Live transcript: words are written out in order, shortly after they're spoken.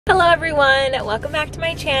everyone, welcome back to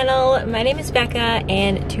my channel. My name is Becca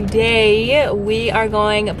and today we are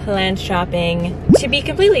going plant shopping. To be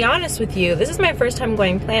completely honest with you, this is my first time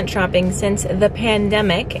going plant shopping since the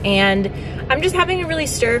pandemic and I'm just having a really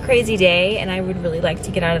stir-crazy day and I would really like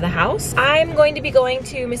to get out of the house. I'm going to be going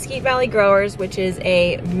to Mesquite Valley Growers, which is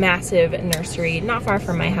a massive nursery not far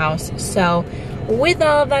from my house. So with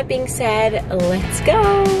all of that being said, let's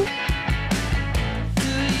go.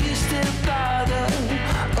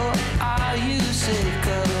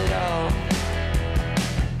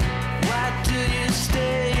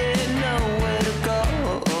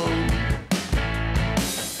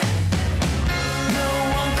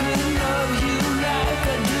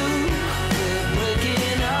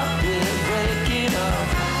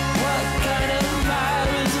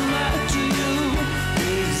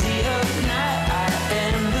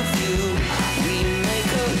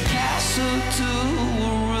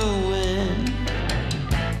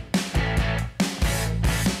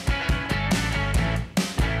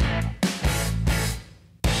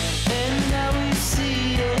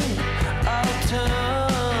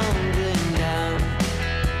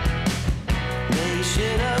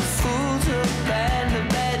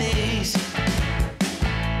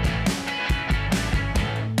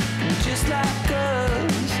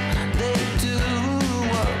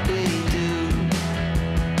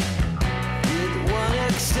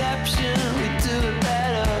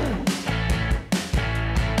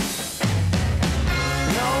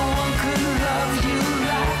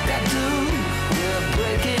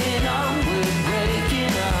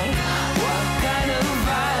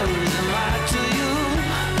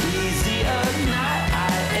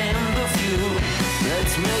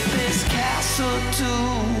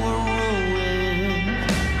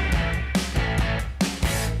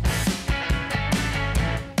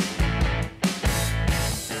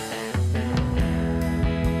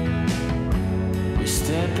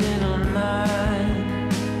 Stepping on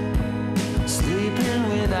mine, sleeping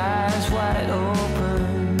with eyes wide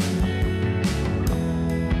open,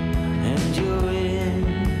 and you're in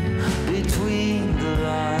between the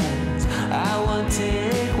lines. I won't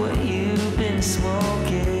take what you've been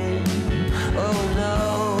smoking. Oh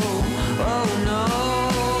no, oh no.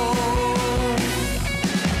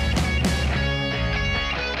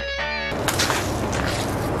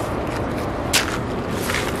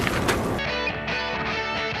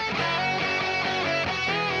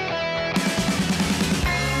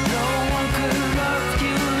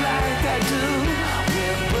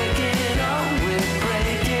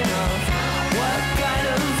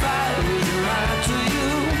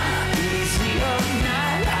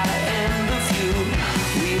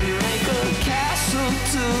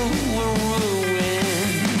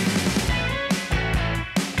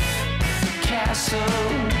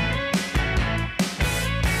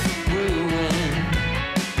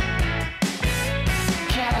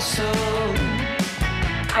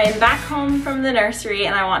 I am back home from the nursery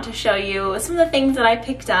and I want to show you some of the things that I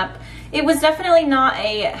picked up. It was definitely not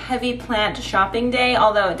a heavy plant shopping day,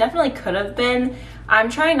 although it definitely could have been. I'm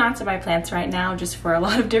trying not to buy plants right now just for a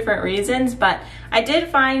lot of different reasons, but I did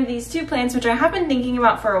find these two plants which I have been thinking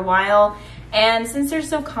about for a while, and since they're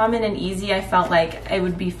so common and easy, I felt like it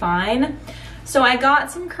would be fine. So I got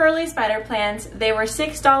some curly spider plants. They were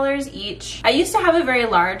 $6 each. I used to have a very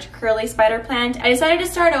large curly spider plant. I decided to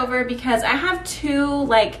start over because I have two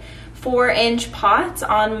like 4-inch pots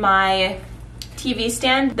on my TV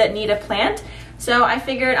stand that need a plant. So I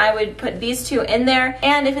figured I would put these two in there,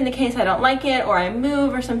 and if in the case I don't like it or I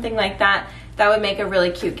move or something like that, that would make a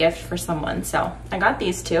really cute gift for someone. So I got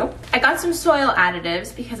these two. I got some soil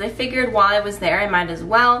additives because I figured while I was there I might as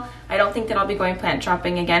well. I don't think that I'll be going plant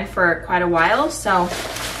shopping again for quite a while. So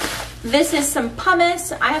this is some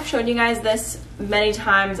pumice. I have shown you guys this many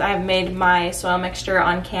times. I have made my soil mixture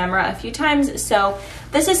on camera a few times. So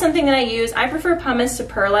this is something that I use. I prefer pumice to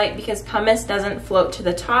perlite because pumice doesn't float to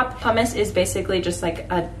the top. Pumice is basically just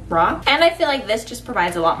like a rock. And I feel like this just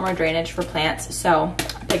provides a lot more drainage for plants. So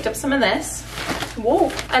I picked up some of this.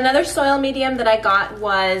 Whoa. Another soil medium that I got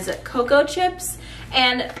was cocoa chips.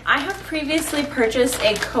 And I have previously purchased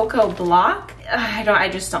a cocoa block. I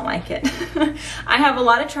just don't like it. I have a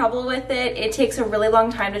lot of trouble with it. It takes a really long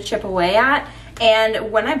time to chip away at. And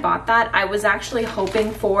when I bought that, I was actually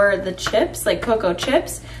hoping for the chips, like cocoa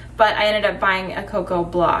chips, but I ended up buying a cocoa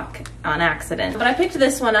block on accident. But I picked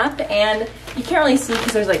this one up and you can't really see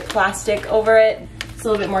because there's like plastic over it. It's a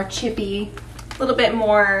little bit more chippy, a little bit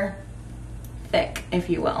more thick, if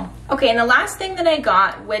you will. Okay, and the last thing that I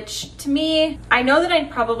got, which to me, I know that I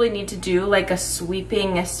probably need to do like a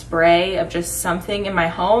sweeping spray of just something in my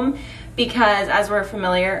home, because as we're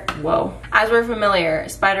familiar,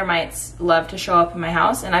 spider mites love to show up in my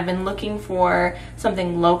house, and I've been looking for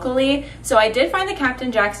something locally. So I did find the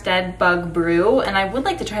Captain Jack's Dead Bug Brew, and I would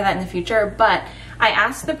like to try that in the future, but I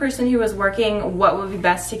asked the person who was working what would be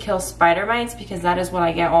best to kill spider mites, because that is what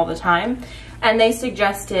I get all the time, and they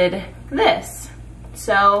suggested this.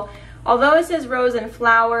 So although it says rose and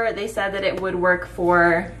flower, they said that it would work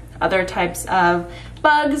for other types of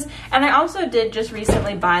bugs. And I also did just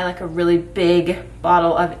recently buy like a really big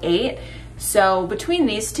bottle of 8. So between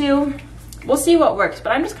these two, we'll see what works.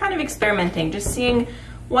 But I'm just kind of experimenting, just seeing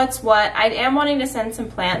what's what. I am wanting to send some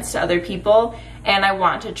plants to other people, and I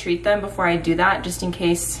want to treat them before I do that, just in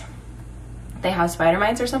case they have spider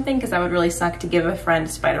mites or something, because that would really suck to give a friend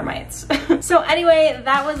spider mites. So anyway,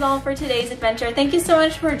 that was all for today's adventure. Thank you so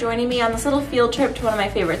much for joining me on this little field trip to one of my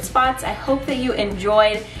favorite spots. I hope that you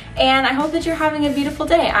enjoyed, and I hope that you're having a beautiful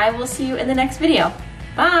day. I will see you in the next video.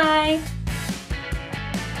 Bye!